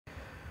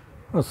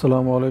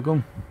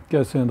अस्सलामुअलैकुम।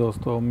 कैसे हैं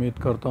दोस्तों? उम्मीद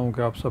करता हूं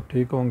कि आप सब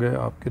ठीक होंगे।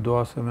 आपकी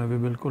दुआ से मैं भी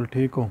बिल्कुल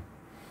ठीक हूं।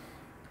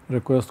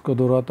 रिक्वेस्ट को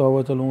दोहराता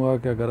हुआ चलूँगा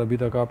कि अगर अभी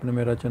तक आपने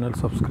मेरा चैनल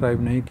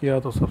सब्सक्राइब नहीं किया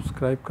तो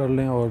सब्सक्राइब कर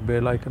लें और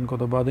बेल आइकन को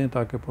दबा दें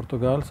ताकि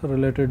पुर्तगाल से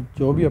रिलेटेड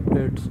जो भी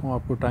अपडेट्स हों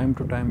आपको टाइम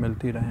टू टाइम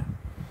मिलती रहें।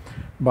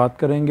 बात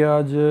करेंगे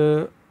आज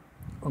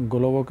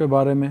ग्लोवो के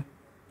बारे में।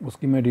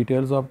 उसकी मैं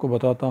डिटेल्स आपको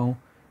बताता हूँ।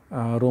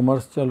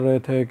 रूमर्स चल रहे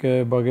थे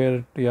कि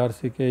बग़ैर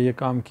टीआरसी के ये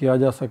काम किया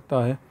जा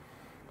सकता है,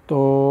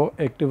 तो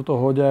एक्टिव तो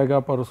हो जाएगा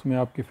पर उसमें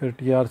आपकी फिर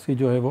टीआरसी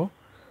जो है वो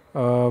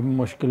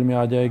मुश्किल में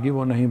आ जाएगी,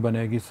 वो नहीं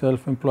बनेगी।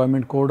 सेल्फ़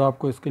एम्प्लॉयमेंट कोड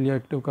आपको इसके लिए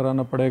एक्टिव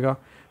कराना पड़ेगा।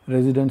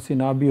 रेजिडेंसी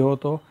ना भी हो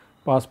तो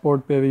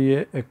पासपोर्ट पे भी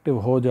ये एक्टिव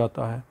हो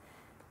जाता है,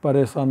 पर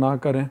ऐसा ना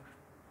करें।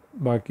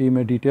 बाकी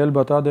मैं डिटेल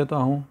बता देता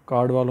हूँ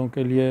कार्ड वालों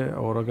के लिए,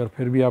 और अगर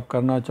फिर भी आप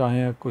करना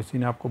चाहें, किसी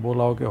ने आपको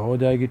बोला हो कि हो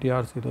जाएगी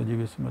टीआरसी, तो जी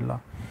बिस्मिल्लाह।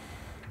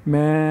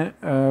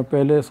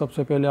 मैं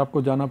सबसे पहले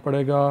आपको जाना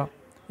पड़ेगा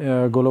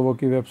ग्लोवो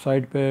की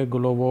वेबसाइट पे,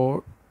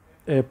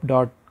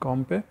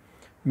 glovoapp.com पे।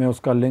 मैं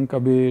उसका लिंक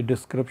अभी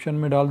डिस्क्रिप्शन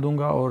में डाल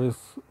दूंगा, और इस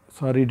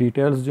सारी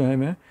डिटेल्स जो है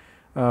मैं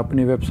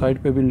अपनी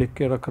वेबसाइट पे भी लिख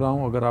के रख रहा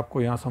हूँ। अगर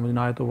आपको यहाँ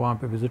समझना आए तो वहाँ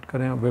पे विज़िट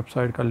करें।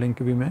 वेबसाइट का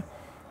लिंक भी मैं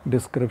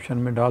डिस्क्रिप्शन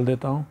में डाल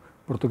देता हूँ,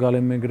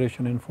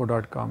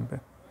 portugalimmigrationinfo.com पे।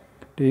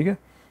 ठीक है,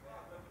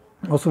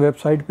 उस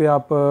वेबसाइट पे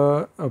आप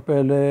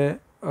पहले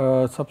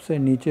सबसे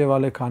नीचे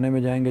वाले खाने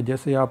में जाएंगे।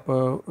 जैसे ही आप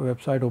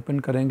वेबसाइट ओपन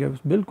करेंगे,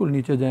 बिल्कुल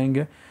नीचे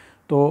जाएंगे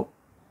तो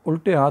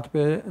उल्टे हाथ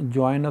पे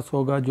ज्वाइन अस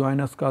होगा। ज्वाइन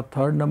अस का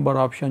 3rd नंबर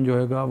ऑप्शन जो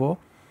होगा वो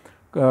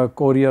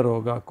कोरियर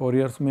होगा।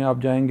 कोरियर्स में आप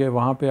जाएंगे,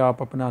 वहाँ पे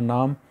आप अपना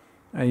नाम,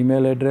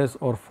 ईमेल एड्रेस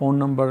और फ़ोन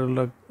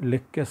नंबर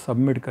लिख के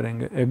सबमिट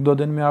करेंगे। 1-2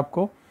 दिन में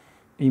आपको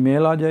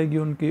ईमेल आ जाएगी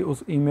उनकी।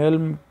 उस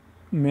ईमेल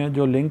में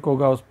जो लिंक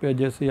होगा उस पर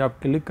जैसे ही आप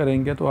क्लिक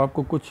करेंगे तो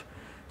आपको कुछ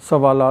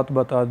सवालात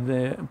बता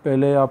दें।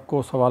 पहले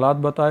आपको सवालात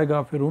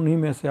बताएगा, फिर उन्हीं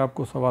में से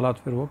आपको सवालात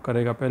फिर वो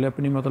करेगा। पहले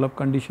अपनी मतलब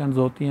कंडीशंस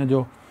होती हैं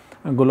जो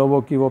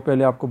ग्लोवो की, वो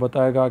पहले आपको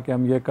बताएगा कि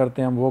हम ये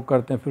करते हैं, हम वो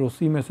करते हैं, फिर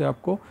उसी में से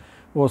आपको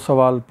वो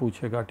सवाल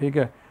पूछेगा। ठीक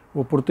है,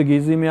 वो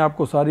पुर्तगीज़ी में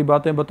आपको सारी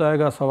बातें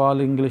बताएगा,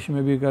 सवाल इंग्लिश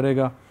में भी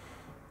करेगा।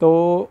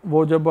 तो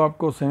वो जब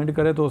आपको सेंड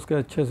करे तो उसके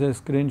अच्छे से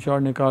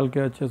स्क्रीनशॉट निकाल के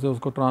अच्छे से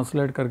उसको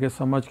ट्रांसलेट करके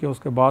समझ के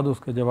उसके बाद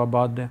उसके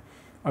जवाब दें।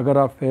 अगर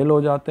आप फेल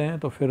हो जाते हैं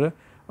तो फिर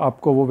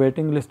आपको वो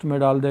वेटिंग लिस्ट में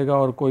डाल देगा,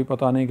 और कोई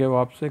पता नहीं कि वो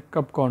आपसे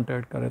कब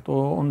कांटेक्ट करे।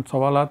 तो उन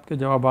सवालात के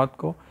जवाबात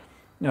को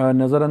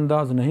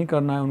नज़रअंदाज नहीं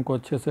करना है, उनको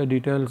अच्छे से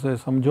डिटेल से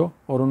समझो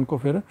और उनको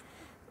फिर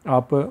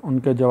आप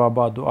उनके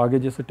जवाब दो। आगे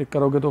जैसे टिक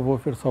करोगे तो वो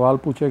फिर सवाल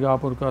पूछेगा,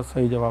 आप उनका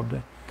सही जवाब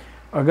दें।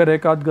 अगर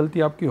एक आध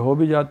गलती आपकी हो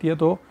भी जाती है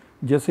तो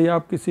जैसे ही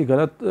आप किसी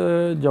गलत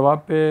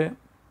जवाब पे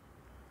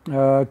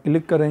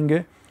क्लिक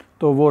करेंगे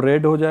तो वो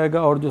रेड हो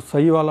जाएगा, और जो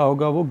सही वाला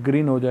होगा वो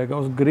ग्रीन हो जाएगा।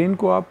 उस ग्रीन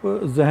को आप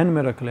जहन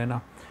में रख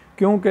लेना,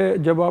 क्योंकि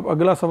जब आप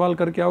अगला सवाल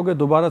करके आओगे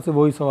दोबारा से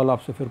वही सवाल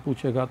आपसे फिर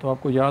पूछेगा, तो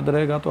आपको याद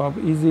रहेगा। तो आप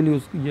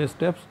इजीली ये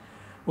स्टेप्स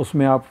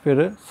उसमें आप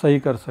फिर सही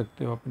कर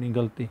सकते हो अपनी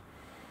गलती।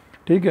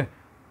 ठीक है,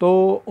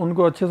 तो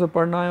उनको अच्छे से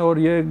पढ़ना है, और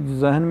ये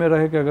जहन में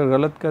रहे कि अगर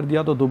गलत कर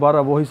दिया तो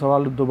दोबारा वही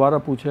सवाल दोबारा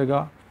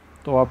पूछेगा।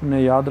 तो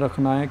आपने याद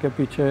रखना है कि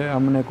पीछे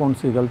हमने कौन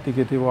सी गलती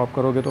की थी, वो आप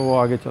करोगे तो वो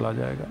आगे चला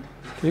जाएगा।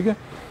 ठीक है,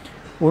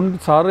 उन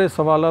सारे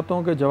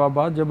सवालों के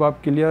जवाब जब आप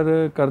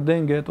क्लियर कर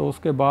देंगे तो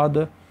उसके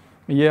बाद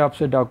ये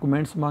आपसे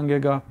डॉक्यूमेंट्स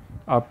मांगेगा,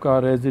 आपका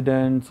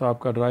रेजिडेंस,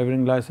 आपका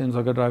ड्राइविंग लाइसेंस।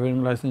 अगर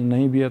ड्राइविंग लाइसेंस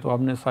नहीं भी है तो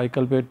आपने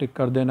साइकिल पे टिक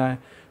कर देना है।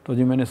 तो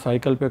जी मैंने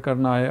साइकिल पे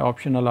करना है,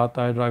 ऑप्शनल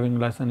आता है। ड्राइविंग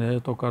लाइसेंस है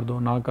तो कर दो,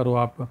 ना करो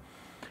आप।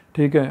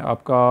 ठीक है,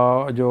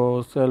 आपका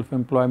जो सेल्फ़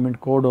एम्प्लॉयमेंट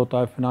कोड होता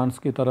है फिनांस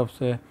की तरफ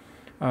से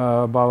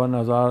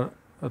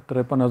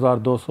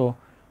 53,200,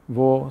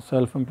 वो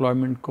सेल्फ़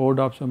एम्प्लॉयमेंट कोड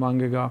आपसे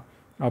मांगेगा।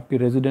 आपकी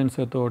रेजिडेंस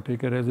है तो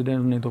ठीक है, रेजिडेंस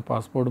नहीं तो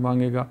पासपोर्ट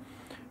मांगेगा।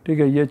 ठीक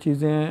है, ये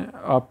चीज़ें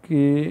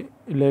आपकी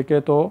लेके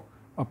तो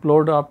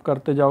अपलोड आप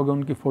करते जाओगे,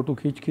 उनकी फ़ोटो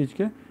खींच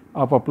के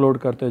आप अपलोड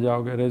करते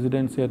जाओगे।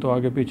 रेजिडेंस है तो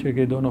आगे पीछे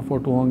की दोनों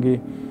फ़ोटो होंगी।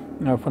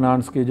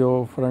 फाइनेंस की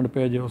जो फ्रंट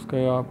पेज है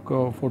उसके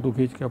आपको फ़ोटो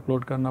खींच के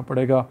अपलोड करना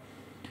पड़ेगा।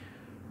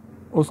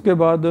 उसके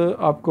बाद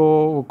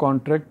आपको वो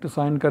कॉन्ट्रैक्ट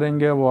साइन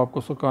करेंगे, वो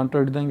आपको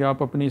कॉन्ट्रैक्ट देंगे।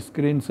 आप अपनी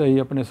स्क्रीन से ही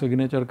अपने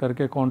सिग्नेचर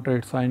करके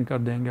कॉन्ट्रैक्ट साइन कर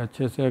देंगे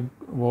अच्छे से।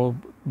 वो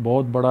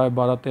बहुत बड़ा है,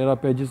 12-13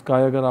 पेजेस का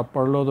है। अगर आप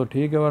पढ़ लो तो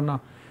ठीक है, वरना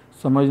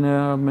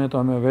समझने में तो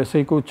हमें वैसे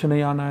ही कुछ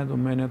नहीं आना है। तो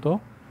मैंने तो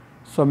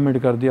सबमिट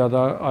कर दिया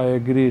था, I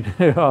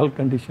agree all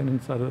condition in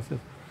services.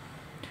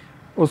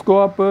 उसको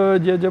आप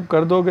ये जब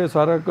कर दोगे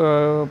सारा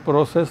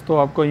प्रोसेस, तो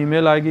आपको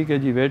ईमेल आएगी कि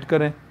जी वेट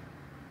करें,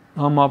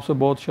 हम आपसे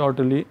बहुत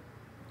शॉर्टली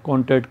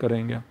कांटेक्ट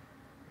करेंगे।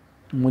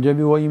 मुझे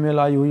भी वो ईमेल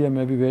आई हुई है,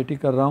 मैं भी वेट ही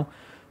कर रहा हूँ।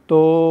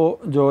 तो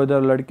जो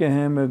इधर लड़के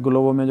हैं, मैं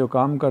ग्लोवो में जो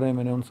काम कर रहे हैं,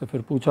 मैंने उनसे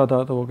फिर पूछा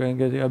था, तो वो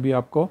कहेंगे जी अभी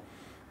आपको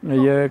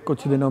ये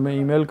कुछ दिनों में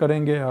ईमेल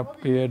करेंगे,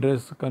 आपकी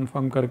एड्रेस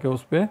कंफर्म करके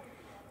उस पर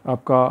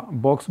आपका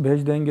बॉक्स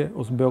भेज देंगे।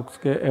 उस बॉक्स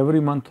के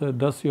एवरी मंथ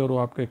 10 यूरो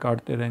आपके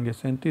काटते रहेंगे।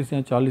 37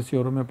 या 40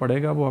 यूरो में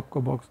पड़ेगा वो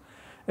आपको बॉक्स।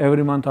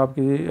 एवरी मंथ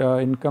आपकी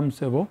इनकम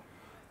से वो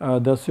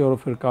 10 यूरो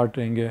फिर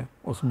काटेंगे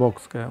उस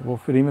बॉक्स का। वो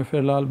फ्री में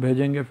फ़िलहाल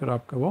भेजेंगे, फिर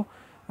आपका वो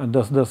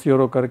 10-10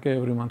 यूरो करके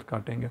एवरी मंथ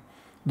काटेंगे।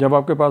 जब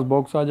आपके पास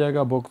बॉक्स आ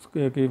जाएगा, बॉक्स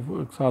के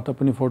साथ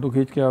अपनी फ़ोटो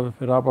खींच के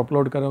फिर आप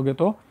अपलोड करोगे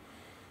तो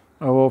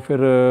वो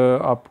फिर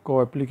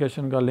आपको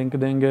एप्लीकेशन का लिंक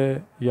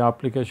देंगे, या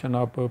एप्लीकेशन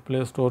आप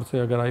प्ले स्टोर से,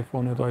 अगर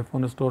आईफोन है तो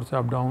आईफोन स्टोर से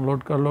आप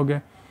डाउनलोड कर लोगे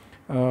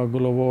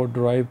ग्लोवो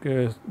ड्राइव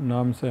के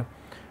नाम से,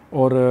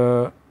 और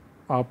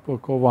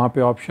आपको वहाँ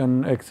पे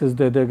ऑप्शन एक्सेस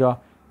दे देगा,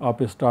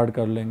 आप स्टार्ट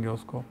कर लेंगे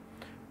उसको।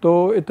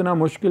 तो इतना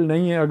मुश्किल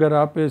नहीं है, अगर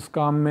आप इस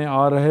काम में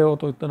आ रहे हो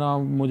तो इतना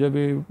मुझे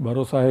भी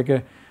भरोसा है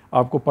कि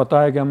आपको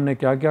पता है कि हमने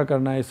क्या क्या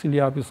करना है, इसीलिए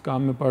आप इस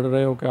काम में पढ़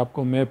रहे हो कि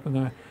आपको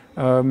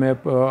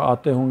मैप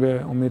आते होंगे,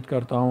 उम्मीद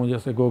करता हूँ।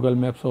 जैसे गूगल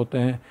मैप्स होते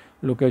हैं,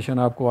 लोकेशन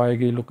आपको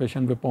आएगी,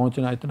 लोकेशन पे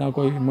पहुँचना इतना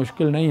कोई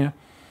मुश्किल नहीं है।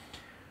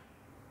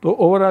 तो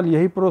ओवरऑल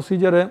यही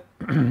प्रोसीजर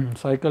है।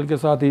 साइकिल के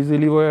साथ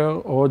इजीली वो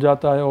हो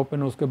जाता है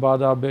ओपन, उसके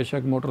बाद आप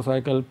बेशक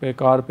मोटरसाइकिल पे,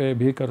 कार पे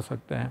भी कर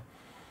सकते हैं।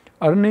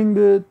 अर्निंग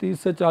 30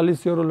 से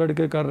 40 यूरो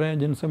लड़के कर रहे हैं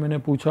जिनसे मैंने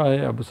पूछा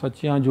है। अब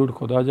सच या झूठ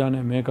खुदा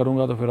जाने, मैं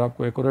करूँगा तो फिर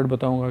आपको एक्यूरेट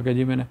बताऊँगा कि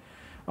जी मैंने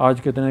आज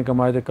कितने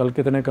कमाए थे, कल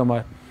कितने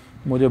कमाए।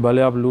 मुझे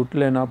भले आप लूट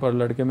लेना, पर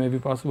लड़के में भी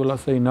पॉसिबल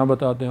सही ना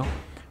बताते हो।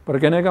 पर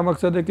कहने का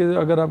मकसद है कि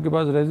अगर आपके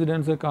पास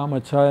रेजिडेंस से काम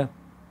अच्छा है,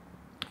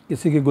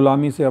 किसी की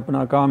ग़ुलामी से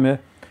अपना काम है,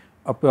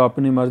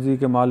 अपनी मर्ज़ी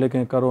के मालिक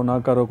हैं, करो ना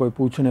करो, कोई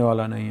पूछने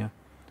वाला नहीं है,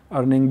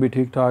 अर्निंग भी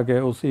ठीक ठाक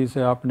है, उसी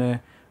से आपने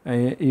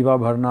ईवा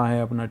भरना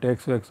है, अपना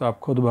टैक्स वैक्स आप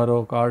खुद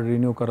भरो, कार्ड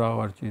रिन्यू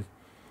कराओ, हर चीज़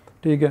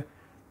ठीक है।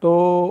 तो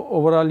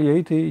ओवरऑल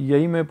यही थी,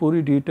 यही मैं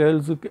पूरी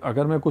डिटेल्स,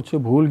 अगर मैं कुछ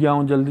भूल गया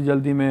हूँ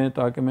जल्दी में,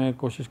 ताकि मैं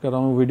कोशिश कर रहा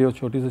हूँ वीडियो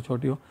छोटी से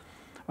छोटी हो,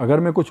 अगर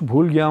मैं कुछ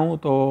भूल गया हूँ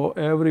तो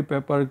एवरी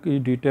पेपर की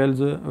डिटेल्स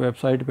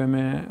वेबसाइट पे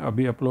मैं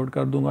अभी अपलोड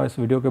कर दूँगा इस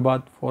वीडियो के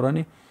बाद फ़ौरन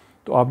ही,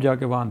 तो आप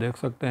जाके वहाँ देख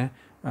सकते हैं।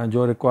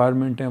 जो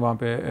रिक्वायरमेंट है वहाँ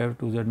पे A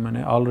to Z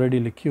मैंने ऑलरेडी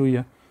लिखी हुई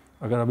है।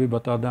 अगर अभी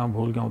बता दें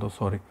भूल गया हूँ तो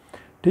सॉरी।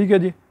 ठीक है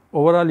जी,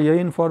 ओवरऑल यही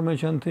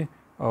इन्फॉर्मेशन थी,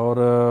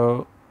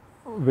 और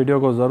वीडियो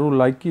को ज़रूर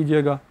लाइक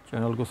कीजिएगा,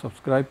 चैनल को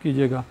सब्सक्राइब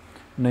कीजिएगा।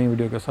 नई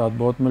वीडियो के साथ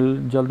बहुत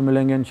जल्द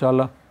मिलेंगे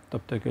इंशाल्लाह।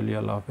 तब तक के लिए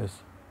अल्लाह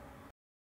हाफ़िज़।